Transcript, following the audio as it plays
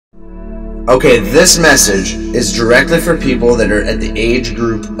Okay, this message is directly for people that are at the age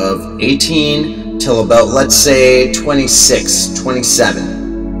group of 18 till about, let's say, 26,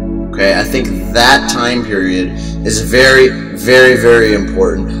 27. Okay, I think that time period is very, very, very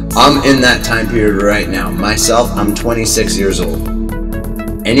important. I'm in that time period right now. Myself, I'm 26 years old.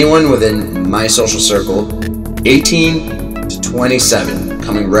 Anyone within my social circle, 18 to 27,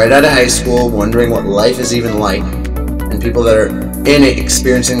 coming right out of high school, wondering what life is even like, and people that are in it,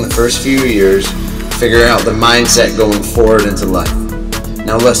 experiencing the first few years, figuring out the mindset going forward into life.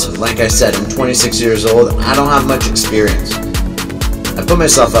 Now listen, like I said, I'm 26 years old. I don't have much experience. I put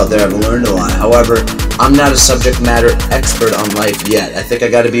myself out there, I've learned a lot. However, I'm not a subject matter expert on life yet. I think I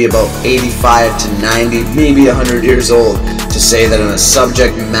got to be about 85 to 90, maybe 100 years old to say that I'm a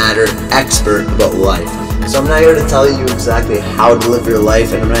subject matter expert about life. So I'm not here to tell you exactly how to live your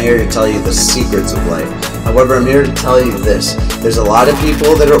life, and I'm not here to tell you the secrets of life. However, I'm here to tell you this. There's a lot of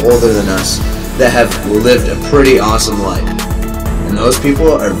people that are older than us that have lived a pretty awesome life. And those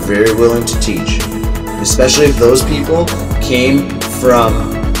people are very willing to teach. Especially if those people came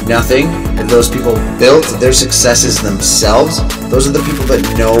from nothing, if those people built their successes themselves, those are the people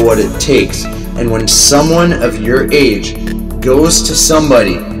that know what it takes. And when someone of your age goes to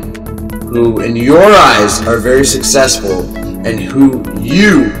somebody who in your eyes are very successful and who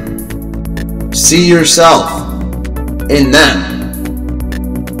you see yourself in them,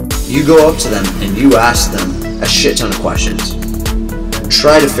 you go up to them and you ask them a shit ton of questions.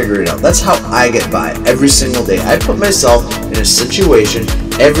 Try to figure it out. That's how I get by every single day. I put myself in a situation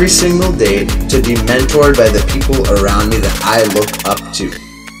every single day to be mentored by the people around me that I look up to.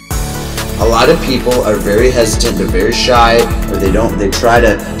 A lot of people are very hesitant, they're very shy, or they try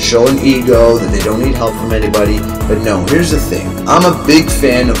to show an ego that they don't need help from anybody. But no, here's the thing. I'm a big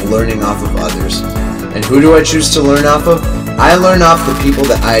fan of learning off of others. And who do I choose to learn off of? I learn off the people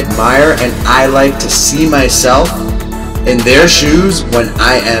that I admire, and I like to see myself in their shoes when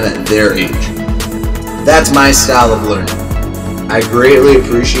I am at their age. That's my style of learning. I greatly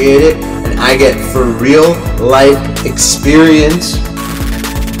appreciate it, and I get for real life experience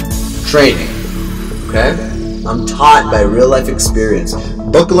training. Okay? I'm taught by real life experience.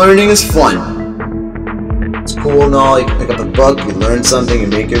 Book learning is fun. It's cool and all. You can pick up a book, you learn something, you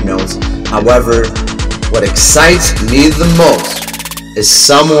make your notes. However, what excites me the most is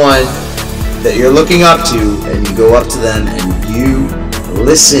someone that you're looking up to, and you go up to them and you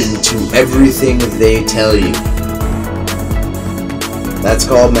listen to everything they tell you. That's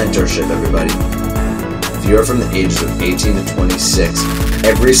called mentorship, everybody. If you're from the ages of 18 to 26,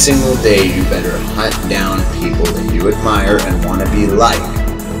 every single day you better hunt down people that you admire and want to be like.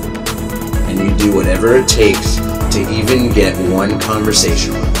 And you do whatever it takes to even get one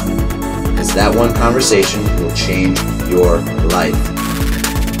conversation with them. Because that one conversation will change your life.